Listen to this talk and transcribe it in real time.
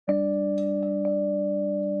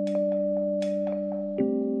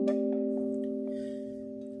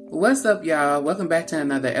What's up, y'all? Welcome back to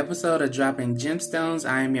another episode of Dropping Gemstones.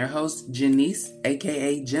 I am your host, Janice,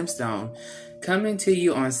 aka Gemstone, coming to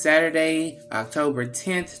you on Saturday, October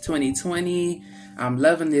 10th, 2020. I'm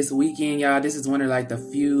loving this weekend, y'all. This is one of the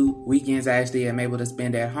few weekends I actually am able to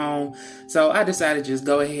spend at home. So I decided to just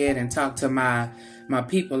go ahead and talk to my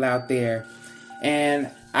people out there.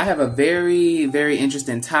 And I have a very, very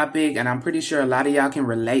interesting topic, and I'm pretty sure a lot of y'all can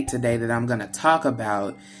relate today that I'm going to talk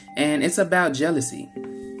about. And it's about jealousy.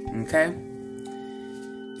 Okay?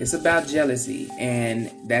 It's about jealousy,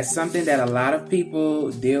 and that's something that a lot of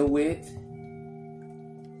people deal with.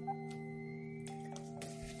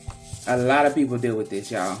 A lot of people deal with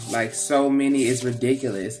this, y'all. Like, so many, it's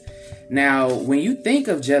ridiculous. Now, when you think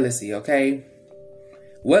of jealousy, okay,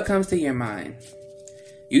 what comes to your mind?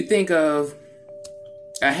 You think of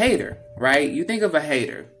a hater, right? You think of a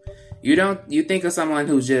hater. You think of someone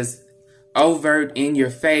who's just overt in your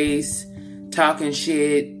face, talking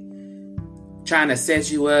shit, trying to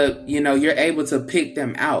set you up. You're able to pick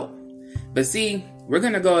them out. But see, we're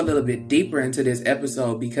going to go a little bit deeper into this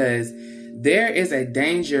episode because there is a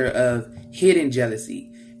danger of hidden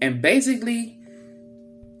jealousy. And basically,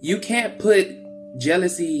 you can't put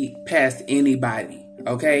jealousy past anybody,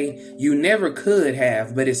 okay? You never could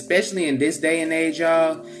have, but especially in this day and age,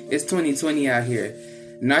 y'all, it's 2020 out here.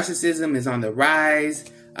 Narcissism is on the rise.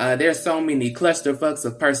 There's so many clusterfucks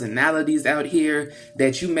of personalities out here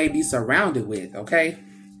that you may be surrounded with, okay?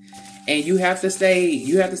 And you have to stay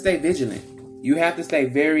vigilant. You have to stay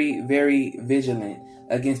very, very vigilant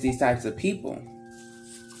against these types of people.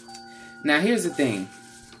 Now, here's the thing.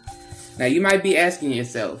 Now, you might be asking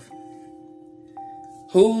yourself,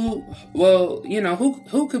 who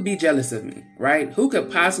could be jealous of me, right? Who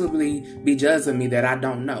could possibly be jealous of me that I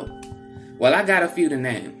don't know? Well, I got a few to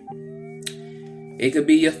name. It could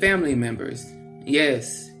be your family members.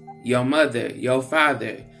 Yes, your mother, your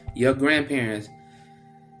father, your grandparents,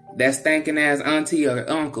 that stinking ass auntie or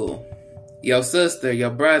uncle, your sister,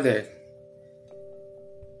 your brother,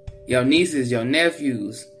 your nieces, your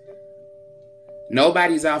nephews.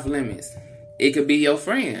 Nobody's off limits. It could be your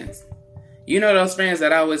friends. You know those friends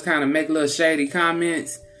that always kind of make little shady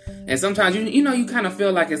comments, and sometimes you kind of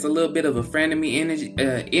feel like it's a little bit of a frenemy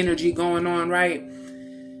energy going on, right?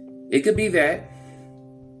 It could be that.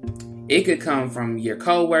 It could come from your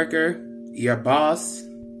coworker, your boss,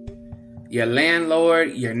 your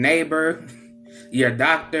landlord, your neighbor, your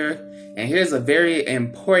doctor. And here's a very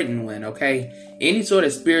important one, okay? Any sort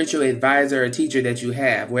of spiritual advisor or teacher that you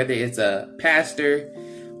have, whether it's a pastor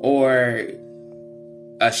or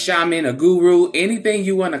a shaman, a guru, anything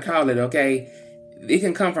you want to call it, okay? It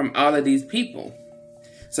can come from all of these people.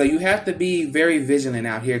 So you have to be very vigilant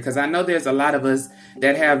out here, because I know there's a lot of us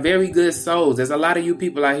that have very good souls. There's a lot of you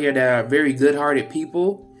people out here that are very good-hearted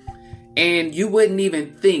people. And you wouldn't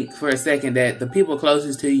even think for a second that the people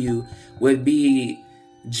closest to you would be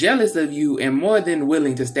jealous of you and more than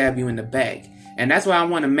willing to stab you in the back. And that's why I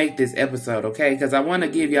want to make this episode, okay? Because I want to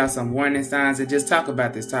give y'all some warning signs and just talk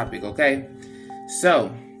about this topic, okay?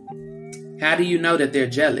 So, how do you know that they're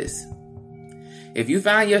jealous? If you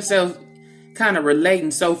find yourself kind of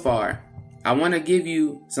relating so far, I want to give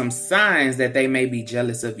you some signs that they may be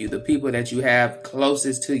jealous of you, the people that you have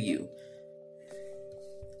closest to you.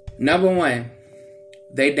 Number one,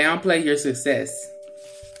 they downplay your success.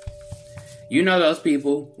 You know those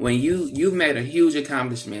people, when you've made a huge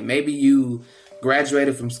accomplishment, maybe you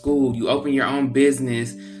graduated from school, you open your own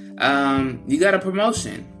business, you got a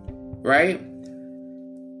promotion, right?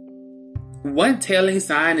 One telling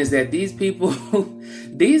sign is that these people,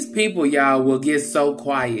 y'all, will get so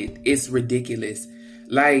quiet. It's ridiculous.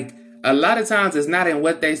 Like, a lot of times it's not in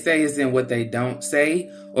what they say, it's in what they don't say.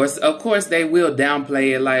 Or, of course, they will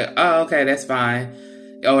downplay it like, oh, okay, that's fine.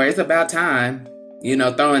 Or it's about time,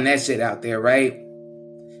 throwing that shit out there, right?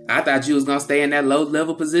 I thought you was going to stay in that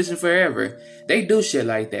low-level position forever. They do shit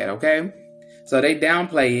like that, okay? So they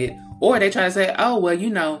downplay it. Or they try to say, oh,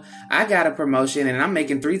 well, I got a promotion and I'm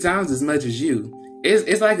making 3 times as much as you.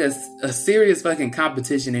 It's like a serious fucking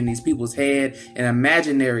competition in these people's head, an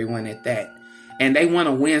imaginary one at that. And they want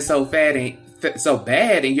to win so bad,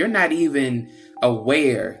 and you're not even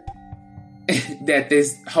aware that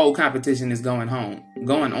this whole competition is going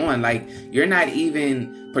on. Like, you're not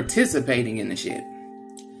even participating in the shit.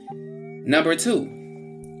 Number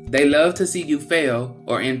 2, they love to see you fail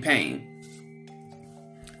or in pain.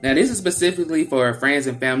 Now, this is specifically for friends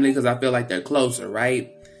and family because I feel like they're closer,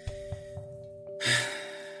 right?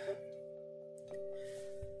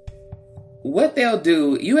 What they'll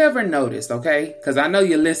do, you ever noticed, okay? Because I know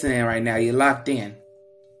you're listening right now. You're locked in.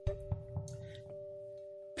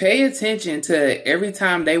 Pay attention to every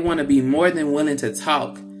time they want to be more than willing to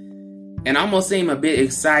talk and almost seem a bit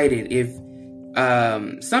excited if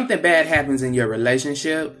something bad happens in your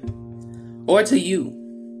relationship or to you.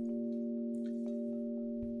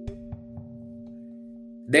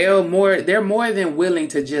 They're more than willing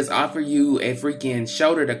to just offer you a freaking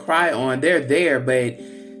shoulder to cry on. They're there, but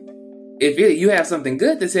if you have something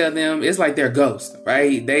good to tell them, it's like they're ghosts,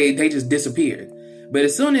 right? They just disappeared. But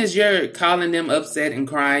as soon as you're calling them upset and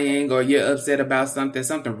crying, or you're upset about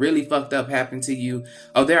something really fucked up happened to you,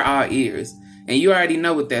 oh, they're all ears. And you already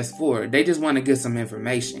know what that's for. They just want to get some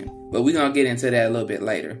information. But we're going to get into that a little bit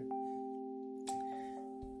later.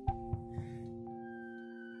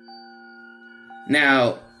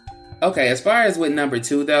 Now, okay, as far as with number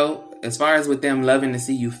 2, though, as far as with them loving to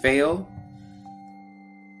see you fail,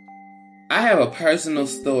 I have a personal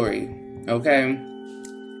story, okay?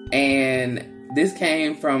 And this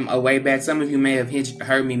came from a way back. Some of you may have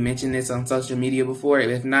heard me mention this on social media before.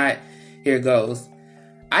 If not, here goes.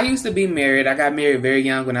 I used to be married. I got married very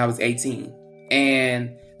young when I was 18.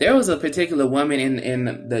 And there was a particular woman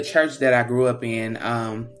in the church that I grew up in.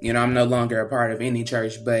 I'm no longer a part of any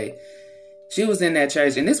church, but she was in that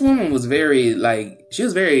church, and this woman was very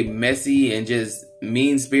messy and just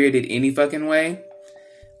mean-spirited any fucking way.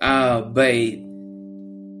 But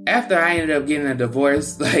after I ended up getting a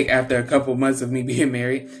divorce, like after a couple months of me being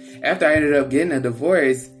married, after I ended up getting a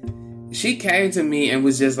divorce, she came to me and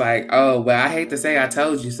was just like, oh, well, I hate to say I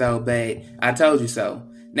told you so, but I told you so.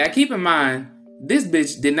 Now, keep in mind, this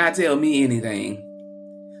bitch did not tell me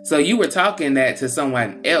anything. So you were talking that to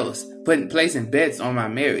someone else, placing bets on my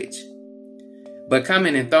marriage. But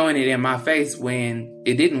coming and throwing it in my face when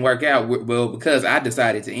it didn't work out, well, because I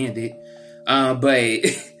decided to end it. But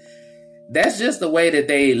that's just the way that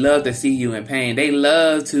they love to see you in pain. They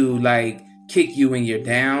love to, like, kick you when you're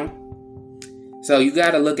down. So you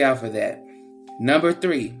got to look out for that. Number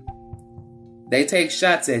 3, they take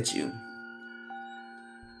shots at you.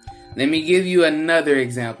 Let me give you another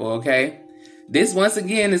example, okay? This, once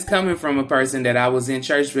again, is coming from a person that I was in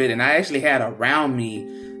church with, and I actually had around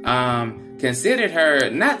me. Considered her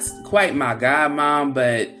not quite my godmom,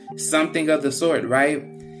 but something of the sort, right?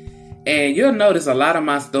 And you'll notice a lot of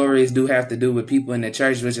my stories do have to do with people in the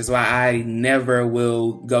church, which is why I never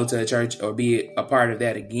will go to a church or be a part of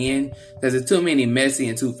that again, because there's too many messy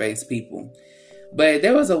and two-faced people. But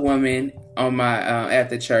there was a woman on my at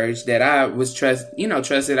the church that I was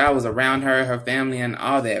trusted. I was around her family, and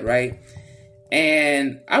all that, right?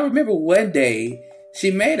 And I remember one day she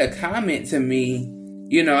made a comment to me.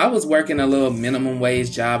 I was working a little minimum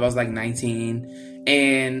wage job. I was like 19.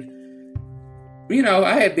 And,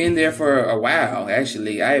 I had been there for a while,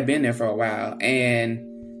 actually. I had been there for a while.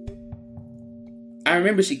 And I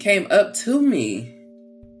remember she came up to me.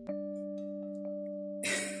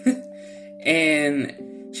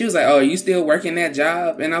 And she was like, oh, are you still working that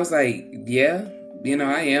job? And I was like, yeah,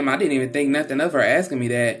 I am. I didn't even think nothing of her asking me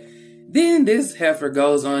that. Then this heifer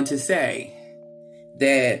goes on to say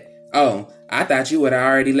that, oh, I thought you would have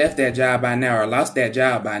already left that job by now or lost that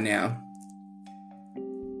job by now.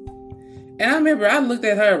 And I remember I looked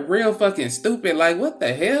at her real fucking stupid, like, what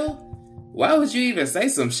the hell? Why would you even say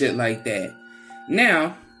some shit like that?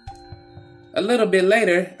 Now, a little bit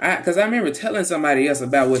later, because I remember telling somebody else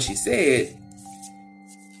about what she said.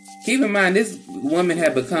 Keep in mind, this woman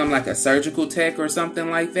had become like a surgical tech or something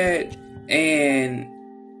like that. And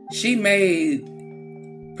she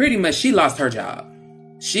lost her job.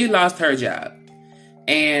 She lost her job.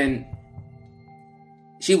 And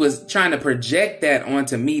she was trying to project that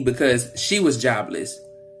onto me because she was jobless.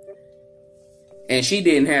 And she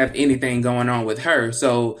didn't have anything going on with her.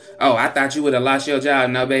 So, oh, I thought you would have lost your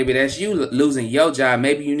job. No, baby, that's you losing your job.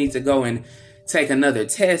 Maybe you need to go and take another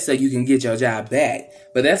test so you can get your job back.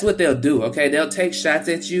 But that's what they'll do, okay? They'll take shots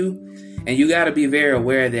at you. And you got to be very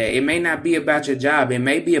aware that it may not be about your job. It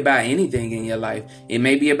may be about anything in your life. It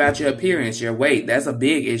may be about your appearance, your weight. That's a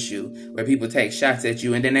big issue where people take shots at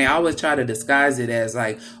you. And then they always try to disguise it as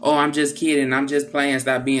like, oh, I'm just kidding. I'm just playing.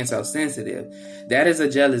 Stop being so sensitive. That is a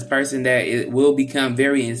jealous person that it will become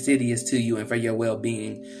very insidious to you and for your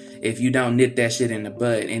well-being if you don't nip that shit in the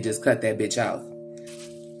bud and just cut that bitch off.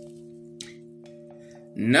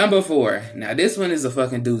 Number 4. Now, this one is a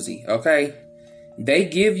fucking doozy, okay? They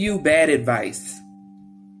give you bad advice.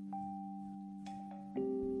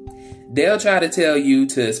 They'll try to tell you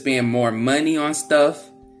to spend more money on stuff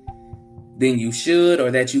than you should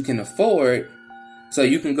or that you can afford so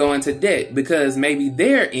you can go into debt because maybe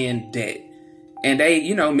they're in debt. And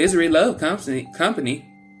they, misery love company.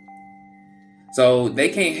 So they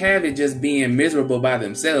can't have it just being miserable by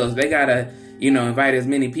themselves. They gotta, invite as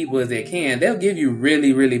many people as they can. They'll give you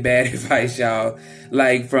really, really bad advice, y'all.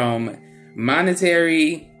 Like from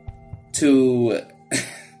monetary to,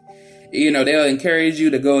 they'll encourage you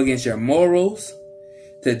to go against your morals,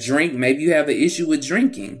 to drink. Maybe you have an issue with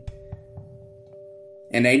drinking.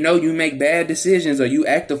 And they know you make bad decisions or you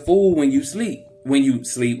act a fool when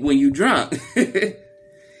you drunk.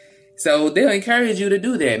 So they'll encourage you to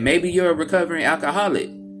do that. Maybe you're a recovering alcoholic.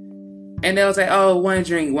 And they'll say, oh, one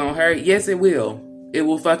drink won't hurt. Yes, it will. It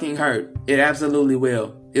will fucking hurt. It absolutely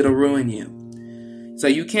will. It'll ruin you. So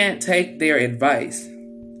you can't take their advice.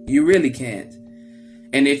 You really can't.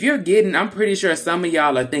 And if I'm pretty sure some of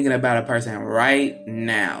y'all are thinking about a person right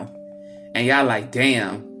now. And y'all like,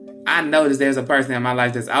 damn, I noticed there's a person in my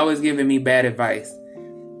life that's always giving me bad advice.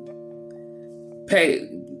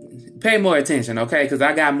 Pay more attention, okay? Because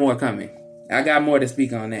I got more coming. I got more to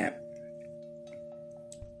speak on that.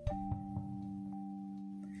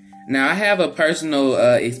 Now, I have a personal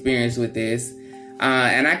experience with this.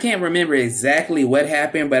 And I can't remember exactly what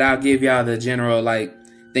happened, but I'll give y'all the general,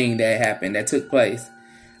 thing that took place.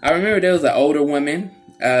 I remember there was an older woman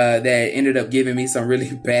that ended up giving me some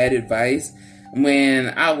really bad advice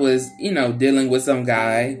when I was, dealing with some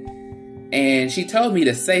guy. And she told me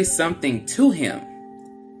to say something to him.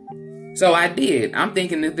 So I did. I'm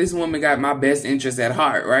thinking that this woman got my best interest at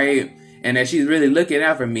heart, right? And that she's really looking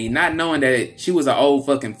out for me, not knowing that she was an old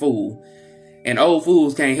fucking fool. And old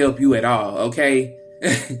fools can't help you at all, okay?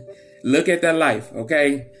 Look at their life,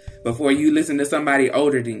 okay? Before you listen to somebody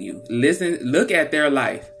older than you. Look at their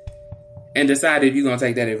life and decide if you're going to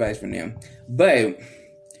take that advice from them. But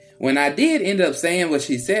when I did end up saying what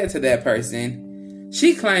she said to that person,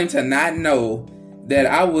 she claimed to not know that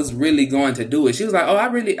I was really going to do it. She was like, oh, I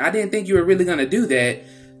didn't think you were really going to do that.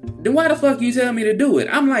 Then why the fuck you tell me to do it?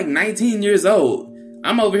 I'm like 19 years old.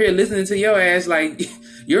 I'm over here listening to your ass like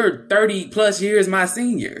you're 30 plus years my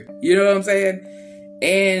senior. You know what I'm saying?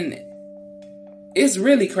 And it's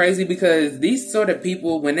really crazy because these sort of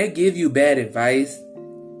people, when they give you bad advice,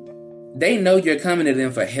 they know you're coming to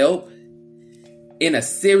them for help in a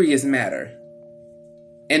serious matter.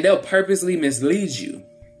 And they'll purposely mislead you.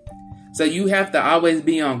 So you have to always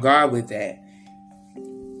be on guard with that.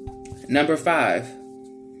 Number 5.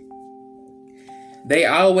 They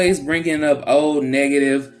always bringing up old,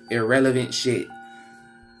 negative, irrelevant shit.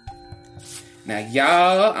 Now,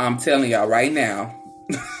 y'all, I'm telling y'all right now.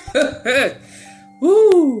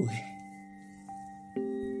 Woo.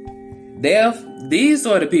 These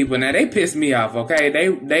sort of people, now they piss me off, okay?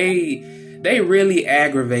 They really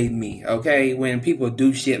aggravate me, okay? When people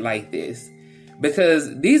do shit like this.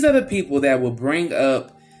 Because these are the people that will bring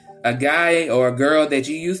up a guy or a girl that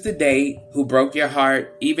you used to date who broke your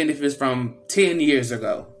heart, even if it's from 10 years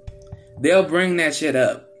ago. They'll bring that shit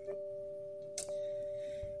up.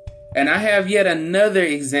 And I have yet another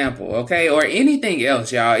example, okay? Or anything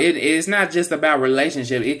else, y'all. It's not just about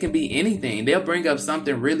relationship. It can be anything. They'll bring up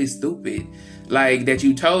something really stupid. Like that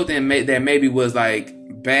you told them that maybe was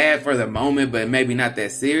bad for the moment, but maybe not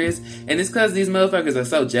that serious. And it's because these motherfuckers are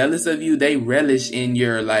so jealous of you. They relish in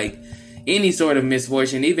your any sort of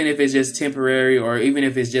misfortune, even if it's just temporary or even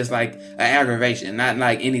if it's just an aggravation, not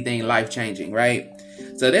anything life-changing, right?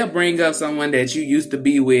 So they'll bring up someone that you used to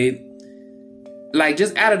be with,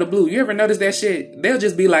 just out of the blue. You ever notice that shit? They'll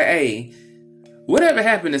just be like, hey, whatever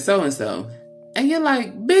happened to so-and-so? And you're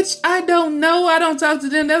like, bitch, I don't know. I don't talk to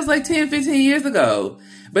them. That was 10, 15 years ago.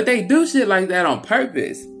 But they do shit like that on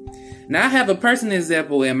purpose. Now, I have a personal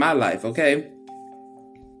example in my life, okay?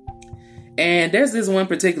 And there's this one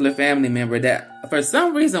particular family member that, for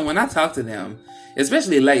some reason, when I talk to them,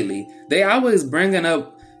 especially lately, they always bringing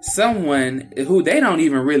up someone who they don't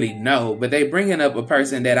even really know, but they bringing up a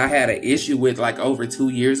person that I had an issue with over 2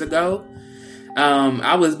 years ago.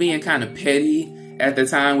 I was being kind of petty at the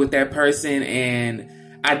time with that person, and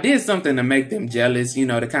I did something to make them jealous,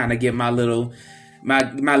 to kind of get my little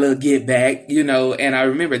get back, and I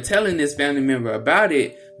remember telling this family member about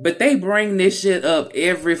it, but they bring this shit up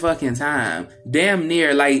every fucking time. Damn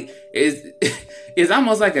near, it's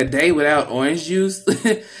almost like a day without orange juice.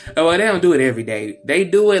 Well, they don't do it every day. They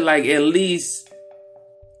do it at least,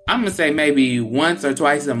 I'm gonna say maybe once or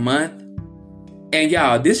twice a month. And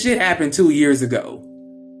y'all, this shit happened 2 years ago.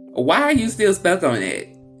 Why are you still stuck on it?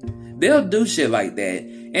 They'll do shit like that.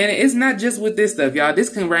 And it's not just with this stuff, y'all. This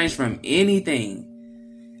can range from anything.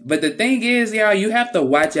 But the thing is, y'all, you have to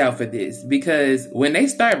watch out for this. Because when they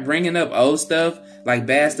start bringing up old stuff,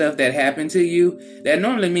 bad stuff that happened to you, that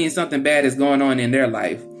normally means something bad is going on in their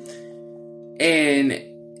life. And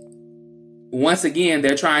once again,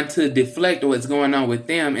 they're trying to deflect what's going on with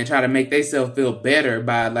them and try to make themselves feel better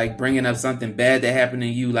by bringing up something bad that happened to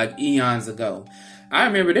you eons ago. I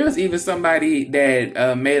remember there was even somebody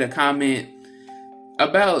that made a comment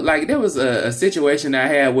about, like, there was a situation that I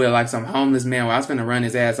had with, like, some homeless man where I was finna run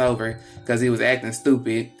his ass over because he was acting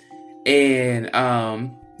stupid. And,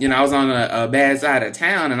 you know, I was on a bad side of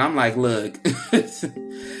town, and I'm like, look,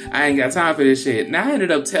 I ain't got time for this shit. Now, I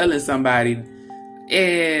ended up telling somebody,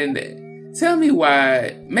 and tell me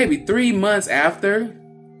why, maybe 3 months after,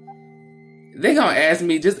 they gonna ask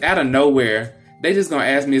me just out of nowhere. They just gonna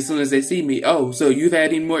ask me as soon as they see me, oh, so you've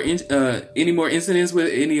had any more incidents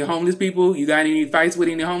with any homeless people? You got any fights with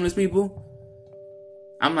any homeless people?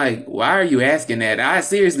 I'm like, why are you asking that? I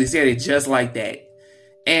seriously said it just like that.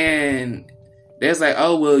 And they're like,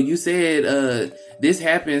 oh, well, you said this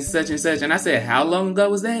happened such and such. And I said, how long ago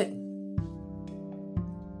was that?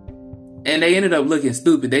 And they ended up looking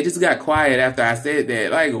stupid. They just got quiet after I said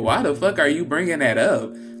that. Like, why the fuck are you bringing that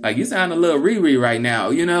up? Like, you sound a little Riri right now,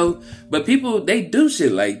 you know? But people, they do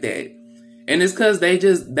shit like that. And it's because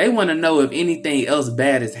they want to know if anything else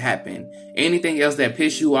bad has happened. Anything else that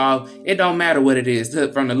pissed you off. It don't matter what it is.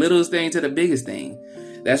 From the littlest thing to the biggest thing.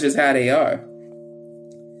 That's just how they are.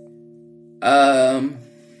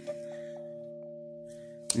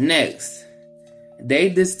 Next. They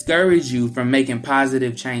discourage you from making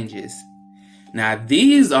positive changes. Now,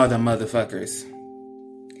 these are the motherfuckers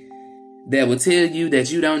that will tell you that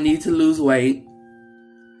you don't need to lose weight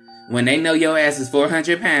when they know your ass is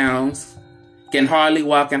 400 pounds, can hardly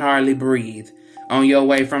walk and hardly breathe on your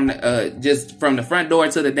way from just from the front door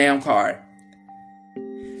to the damn car.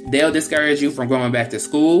 They'll discourage you from going back to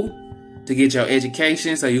school to get your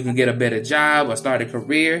education so you can get a better job or start a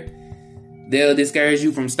career. They'll discourage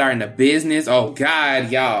you from starting a business. Oh God,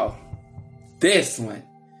 y'all. This one.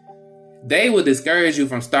 They will discourage you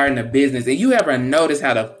from starting a business. And you ever notice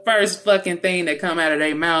how the first fucking thing that come out of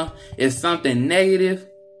their mouth is something negative?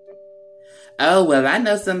 Oh, well, I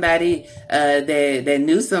know somebody that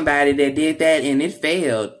knew somebody that did that and it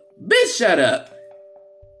failed. Bitch, shut up.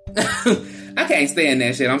 I can't stand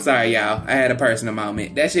that shit. I'm sorry, y'all. I had a personal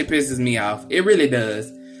moment. That shit pisses me off. It really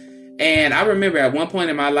does. And I remember at one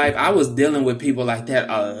point in my life, I was dealing with people like that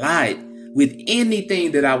a lot with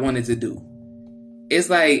anything that I wanted to do. It's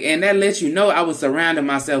like, and that lets you know I was surrounding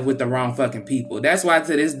myself with the wrong fucking people. That's why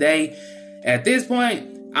to this day, at this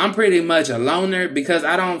point, I'm pretty much a loner because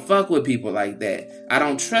I don't fuck with people like that. I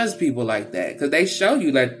don't trust people like that because they show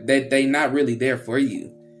you that they not really there for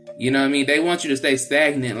you. You know what I mean? They want you to stay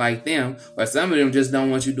stagnant like them, or some of them just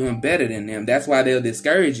don't want you doing better than them. That's why they'll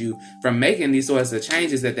discourage you from making these sorts of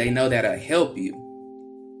changes that they know that'll help you.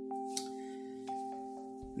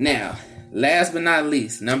 Now, last but not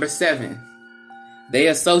least, number 7. They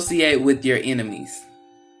associate with your enemies.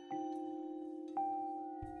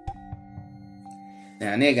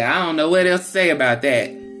 Now, nigga, I don't know what else to say about that.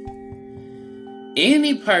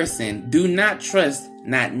 Any person, do not trust,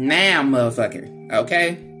 not now, motherfucker,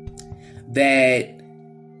 okay, that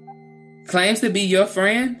claims to be your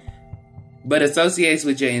friend, but associates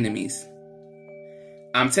with your enemies.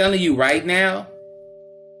 I'm telling you right now,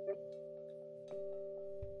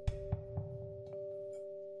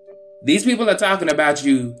 these people are talking about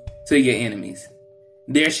you to your enemies.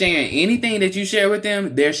 They're sharing anything that you share with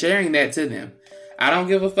them, they're sharing that to them. I don't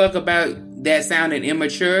give a fuck about that sounding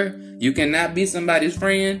immature. You cannot be somebody's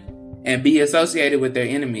friend and be associated with their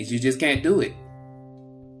enemies. You just can't do it.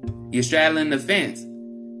 You're straddling the fence.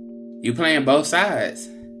 You're playing both sides.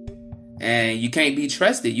 And you can't be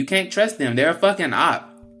trusted. You can't trust them. They're a fucking op.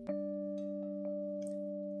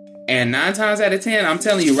 And 9 times out of 10, I'm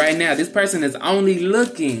telling you right now, this person is only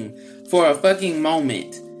looking for a fucking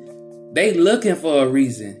moment. They looking for a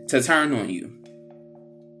reason to turn on you.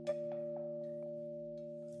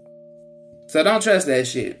 So don't trust that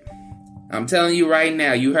shit. I'm telling you right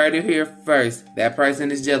now, you heard it here first. That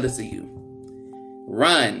person is jealous of you.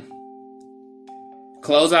 Run.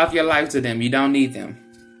 Close off your life to them. You don't need them.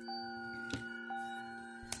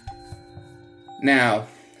 Now,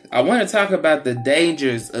 I want to talk about the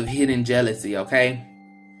dangers of hidden jealousy, okay?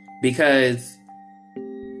 Because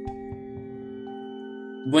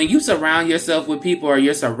when you surround yourself with people, or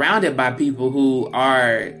you're surrounded by people who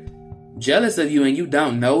are jealous of you and you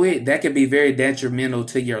don't know it, that could be very detrimental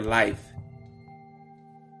to your life.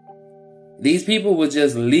 These people will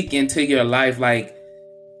just leak into your life like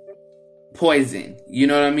poison. You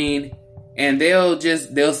know what I mean? And they'll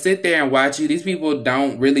sit there and watch you. These people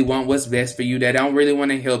don't really want what's best for you. They don't really want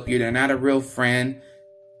to help you. They're not a real friend.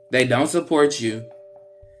 They don't support you.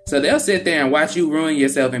 So they'll sit there and watch you ruin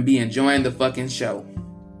yourself and be enjoying the fucking show.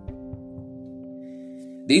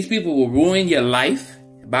 These people will ruin your life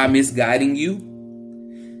by misguiding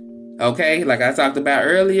you. Okay? Like I talked about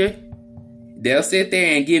earlier. They'll sit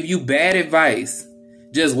there and give you bad advice,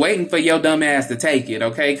 just waiting for your dumb ass to take it,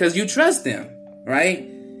 okay? Because you trust them. right?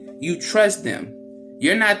 You trust them.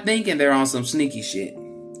 You're not thinking they're on some sneaky shit.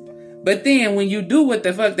 But then when you do what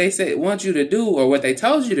the fuck they say want you to do, or what they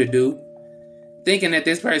told you to do, thinking that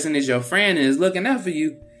this person is your friend and is looking out for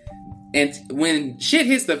you, and when shit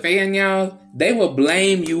hits the fan, y'all, they will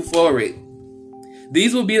blame you for it.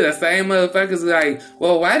 These will be the same motherfuckers like,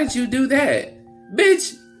 well, why did you do that?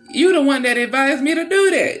 Bitch, you the one that advised me to do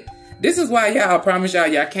that. This is why y'all, I promise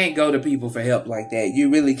y'all can't go to people for help like that. You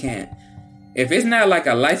really can't. If it's not like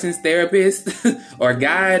a licensed therapist or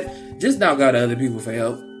guide, just don't go to other people for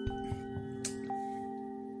help.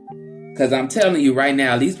 Because I'm telling you right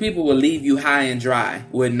now, these people will leave you high and dry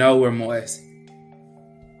with no remorse.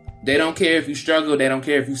 They don't care if you struggle. They don't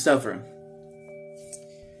care if you suffer.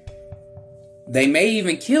 They may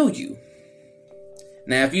even kill you.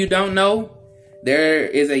 Now, if you don't know,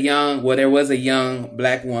 there was a young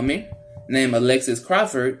black woman named Alexis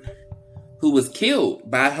Crawford who was killed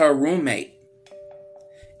by her roommate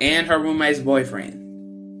and her roommate's boyfriend.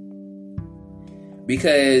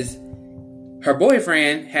 Because her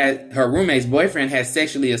roommate's boyfriend had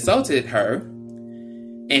sexually assaulted her,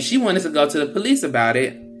 and she wanted to go to the police about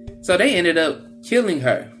it, so they ended up killing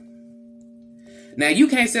her. Now, you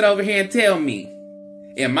can't sit over here and tell me,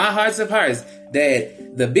 in my hearts of hearts,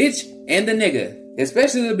 that the bitch and the nigga,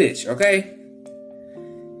 especially the bitch, okay,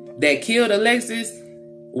 that killed Alexis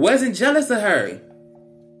wasn't jealous of her.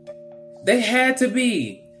 They had to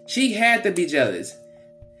be. She had to be jealous.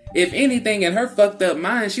 If anything, in her fucked up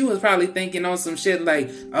mind, she was probably thinking on some shit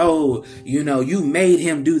like, oh, you made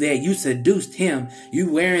him do that. You seduced him.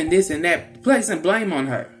 You wearing this and that. Placing blame on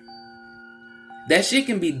her. That shit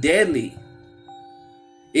can be deadly.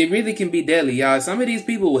 It really can be deadly, y'all. Some of these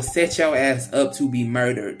people will set your ass up to be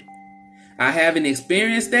murdered. I haven't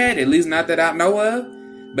experienced that, at least not that I know of,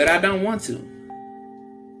 but I don't want to.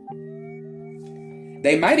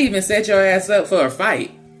 They might even set your ass up for a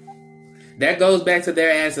fight. That goes back to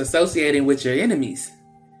their ass associating with your enemies.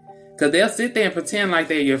 Because they'll sit there and pretend like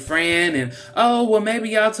they're your friend and, oh, well, maybe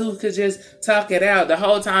y'all two could just talk it out. The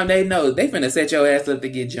whole time they know they finna set your ass up to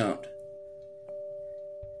get jumped.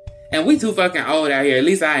 And we too fucking old out here. At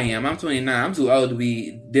least I am. I'm 29. I'm too old to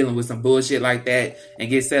be dealing with some bullshit like that and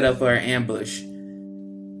get set up for an ambush.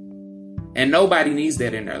 And nobody needs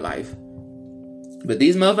that in their life. But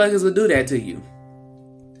these motherfuckers will do that to you.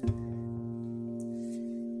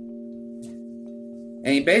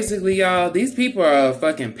 And basically, y'all, these people are a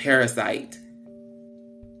fucking parasite.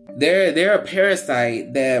 They're a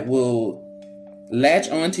parasite that will latch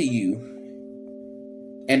onto you.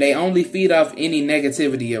 And they only feed off any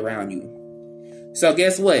negativity around you. So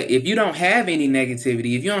guess what? If you don't have any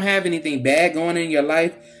negativity, if you don't have anything bad going in your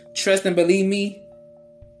life, trust and believe me,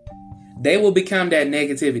 they will become that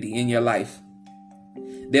negativity in your life.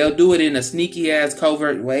 They'll do it in a sneaky ass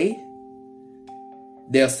covert way.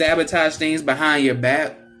 They'll sabotage things behind your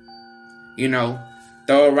back. Throw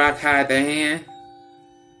a rock, hide their hand.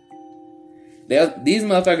 These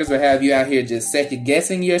motherfuckers will have you out here just second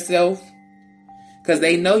guessing yourself. Because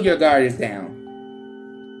they know your guard is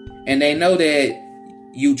down. And they know that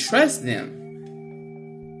you trust them.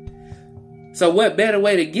 So what better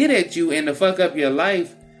way to get at you and to fuck up your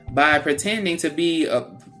life by pretending to be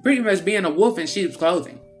pretty much being a wolf in sheep's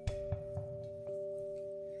clothing.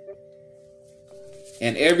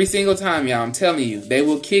 And every single time, y'all, I'm telling you, they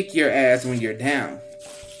will kick your ass when you're down.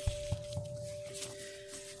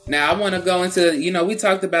 Now, I want to go into, we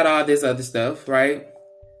talked about all this other stuff, right?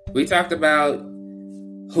 We talked about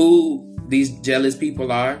who these jealous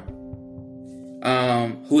people are,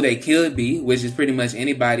 who they could be, which is pretty much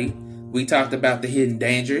anybody. We talked about the hidden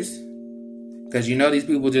dangers, because these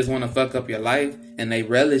people just want to fuck up your life, and they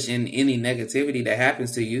relish in any negativity that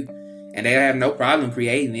happens to you, and they have no problem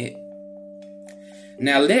creating it.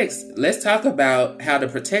 Now, let's talk about how to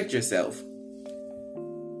protect yourself.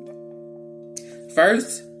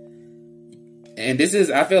 First, and this is,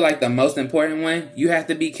 I feel like, the most important one, you have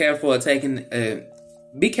to be careful of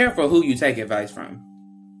be careful who you take advice from.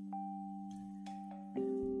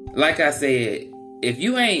 Like I said, if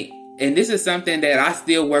you ain't, and this is something that I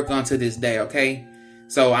still work on to this day, okay?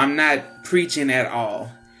 So I'm not preaching at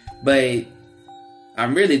all, but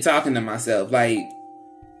I'm really talking to myself. Like,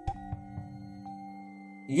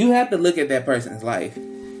 you have to look at that person's life.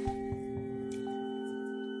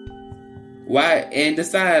 Why? And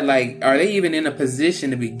decide, like, are they even in a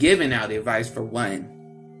position to be giving out advice, for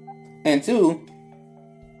one? And two,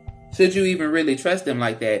 should you even really trust them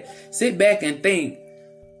like that? Sit back and think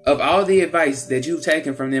of all the advice that you've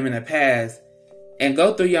taken from them in the past and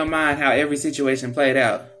go through your mind how every situation played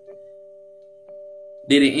out.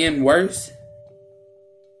 Did it end worse?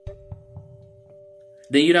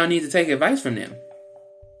 then you don't need to take advice from them.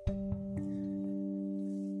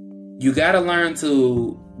 You got to learn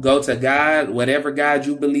to go to God, whatever God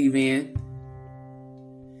you believe in,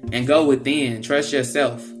 and go within. Trust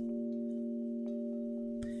yourself.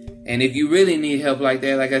 And if you really need help like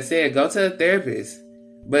that, like I said, go to a therapist.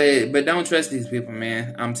 But don't trust these people,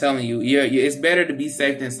 man. I'm telling you, it's better to be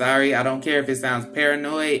safe than sorry. I don't care if it sounds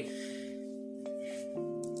paranoid,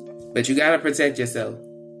 but you got to protect yourself.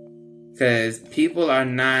 Because people are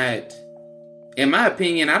not, in my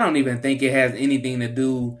opinion, I don't even think it has anything to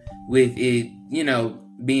do with it,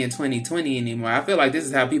 being 2020 anymore. I feel like this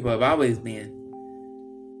is how people have always been.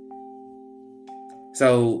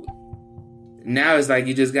 So now it's like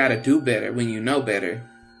you just got to do better when you know better.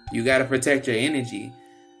 You got to protect your energy.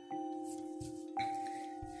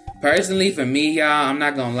 Personally, for me, y'all, I'm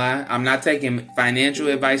not going to lie. I'm not taking financial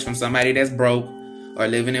advice from somebody that's broke or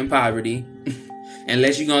living in poverty.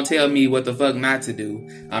 Unless you're going to tell me what the fuck not to do.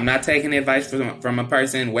 I'm not taking advice from a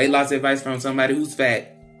person, weight loss advice from somebody who's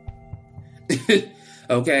fat.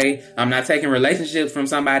 Okay? I'm not taking relationships from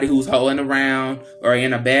somebody who's hoeing around or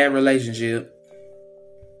in a bad relationship.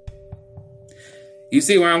 You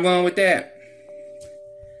see where I'm going with that?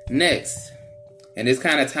 Next, and this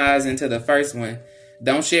kind of ties into the first one,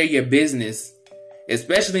 don't share your business,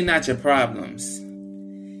 especially not your problems.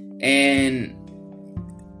 And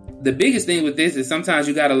the biggest thing with this is sometimes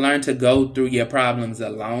you got to learn to go through your problems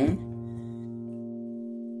alone.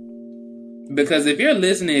 Because if you've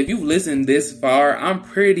listened this far, I'm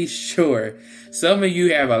pretty sure some of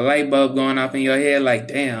you have a light bulb going off in your head like,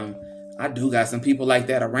 damn, I do got some people like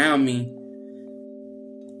that around me.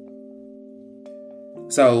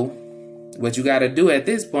 So what you got to do at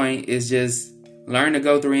this point is just learn to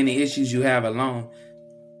go through any issues you have alone.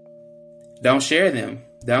 Don't share them.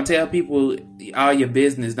 Don't tell people all your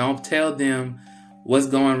business. Don't tell them what's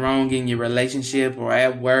going wrong in your relationship or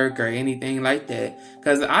at work or anything like that.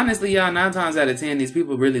 Because honestly, y'all, 9 times out of 10, these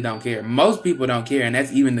people really don't care. Most people don't care, and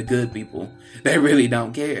that's even the good people. They really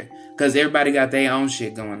don't care. Because everybody got their own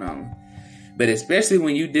shit going on. But especially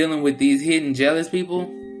when you're dealing with these hidden jealous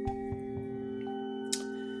people,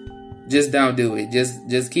 just don't do it.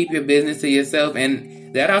 Just keep your business to yourself.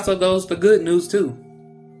 And that also goes for good news too.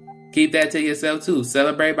 Keep that to yourself too.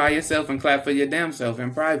 Celebrate by yourself and clap for your damn self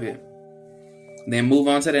in private. Then move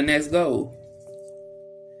on to the next goal.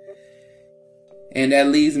 And that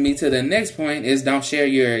leads me to the next point is don't share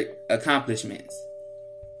your accomplishments.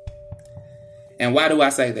 And why do I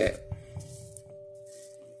say that?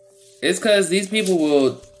 It's because these people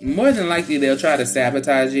will, more than likely, they'll try to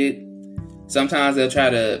sabotage it. Sometimes they'll try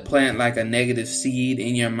to plant like a negative seed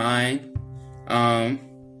in your mind.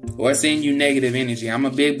 Or send you negative energy. I'm a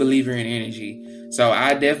big believer in energy. So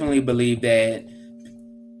I definitely believe that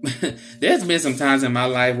there's been some times in my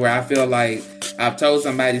life where I feel like I've told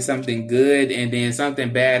somebody something good and then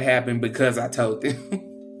something bad happened because I told them.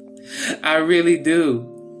 I really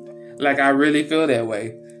do. Like, I really feel that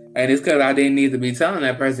way. And it's because I didn't need to be telling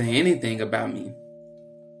that person anything about me.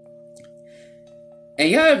 And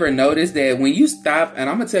y'all ever notice that when you stop, and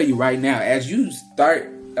I'm going to tell you right now, as you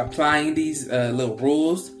start applying these little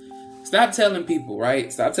rules, stop telling people,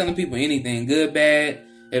 right? Stop telling people anything, good, bad,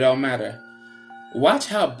 it don't matter. Watch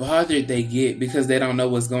how bothered they get because they don't know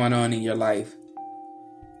what's going on in your life.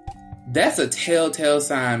 That's a telltale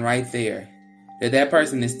sign right there that that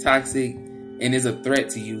person is toxic and is a threat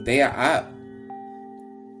to you. They are up.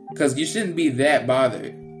 Because you shouldn't be that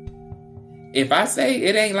bothered. If I say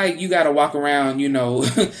it ain't like you gotta walk around,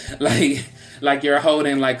 like you're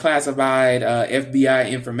holding like classified FBI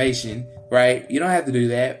information, right? You don't have to do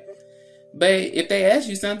that. But if they ask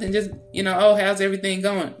you something, just, oh, how's everything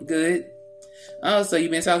going? Good. Oh, so you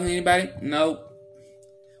been talking to anybody? Nope.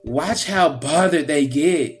 Watch how bothered they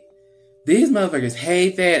get. These motherfuckers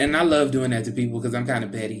hate that, and I love doing that to people because I'm kind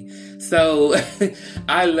of petty. So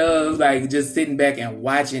I love just sitting back and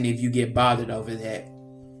watching if you get bothered over that.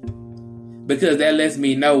 Because that lets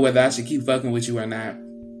me know whether I should keep fucking with you or not.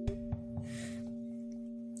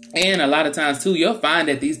 And a lot of times too, you'll find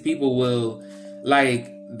that these people will,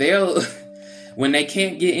 they'll, when they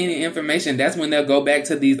can't get any information, that's when they'll go back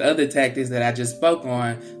to these other tactics that I just spoke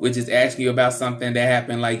on, which is asking you about something that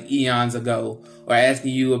happened eons ago, or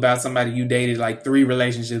asking you about somebody you dated 3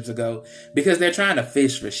 relationships ago, because they're trying to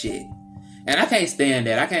fish for shit. And I can't stand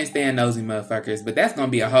that. I can't stand nosy motherfuckers, but that's going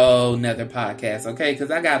to be a whole nother podcast, okay? Because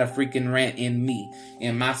I got a freaking rant in me,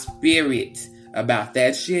 in my spirit about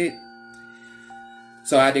that shit.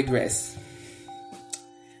 So I digress.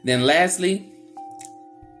 Then lastly,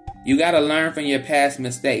 you got to learn from your past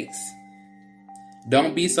mistakes.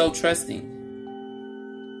 Don't be so trusting.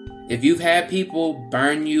 If you've had people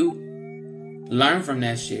burn you, Learn from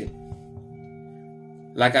that shit.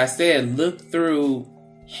 Like I said, look through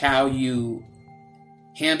how you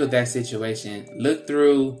handled that situation. Look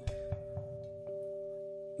through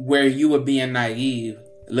where you were being naive.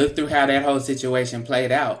 Look through how that whole situation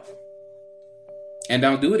played out. And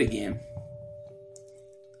don't do it again.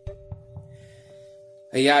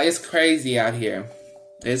 Hey, y'all, it's crazy out here.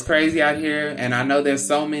 It's crazy out here. And I know there's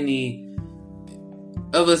so many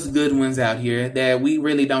of us good ones out here that we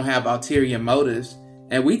really don't have ulterior motives.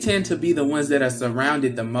 And we tend to be the ones that are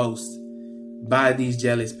surrounded the most by these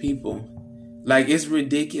jealous people. Like, it's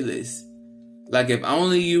ridiculous. Like, if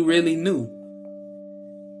only you really knew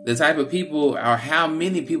the type of people or how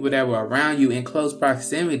many people that were around you in close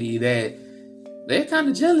proximity that they're kind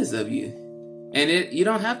of jealous of you. And you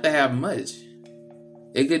don't have to have much.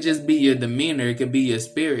 It could just be your demeanor. It could be your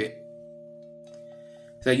spirit.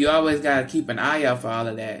 So you always got to keep an eye out for all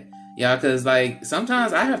of that. Y'all, because like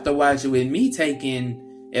sometimes I have to watch it with me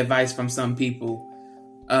taking advice from some people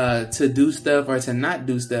to do stuff or to not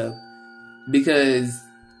do stuff. Because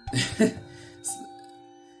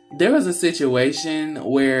there was a situation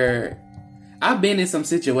where I've been in some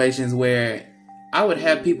situations where I would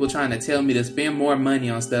have people trying to tell me to spend more money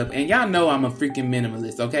on stuff. And y'all know I'm a freaking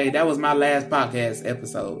minimalist, okay? That was my last podcast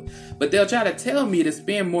episode. But they'll try to tell me to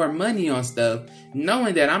spend more money on stuff,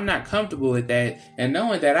 knowing that I'm not comfortable with that and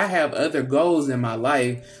knowing that I have other goals in my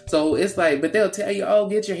life. So it's like, but they'll tell you, oh,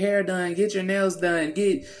 get your hair done, get your nails done,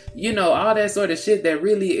 get, all that sort of shit that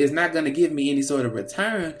really is not going to give me any sort of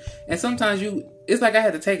return. And sometimes it's like I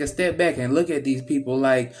had to take a step back and look at these people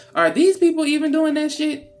like, are these people even doing that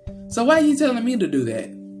shit? So why are you telling me to do that?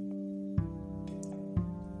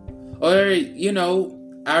 Or,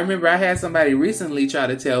 I remember I had somebody recently try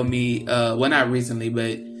to tell me, well, not recently,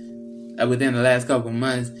 but within the last couple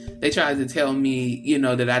months, they tried to tell me,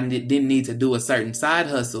 that I didn't need to do a certain side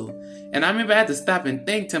hustle. And I remember I had to stop and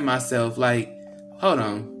think to myself, like, hold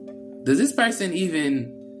on, does this person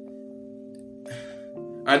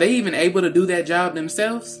are they even able to do that job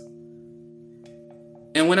themselves?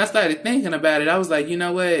 And when I started thinking about it, I was like, you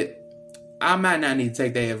know what? I might not need to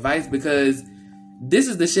take their advice because this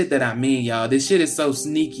is the shit that I mean, y'all. This shit is so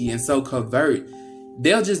sneaky and so covert.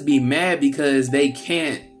 They'll just be mad because they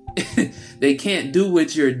can't they can't do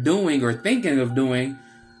what you're doing or thinking of doing,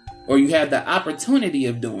 or you have the opportunity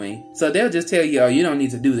of doing. So they'll just tell you, oh, you don't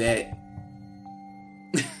need to do that.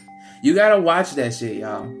 You gotta watch that shit,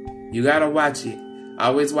 y'all. You gotta watch it.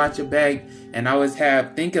 Always watch your back and always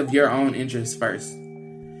think of your own interests first.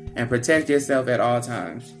 And protect yourself at all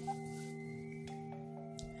times.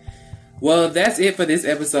 Well, that's it for this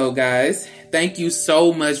episode, guys. Thank you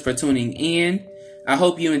so much for tuning in. I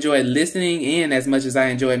hope you enjoyed listening in as much as I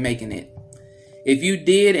enjoyed making it. If you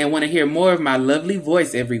did and want to hear more of my lovely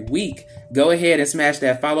voice every week, go ahead and smash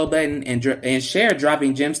that follow button and share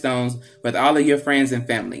Dropping Gemstones with all of your friends and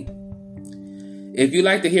family. If you'd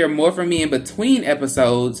like to hear more from me in between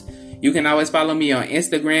episodes, you can always follow me on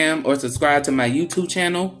Instagram or subscribe to my YouTube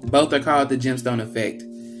channel. Both are called The Gemstone Effect.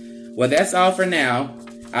 Well, that's all for now.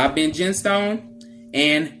 I've been Gemstone,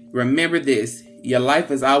 and remember this, your life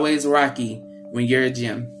is always rocky when you're a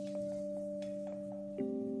gem.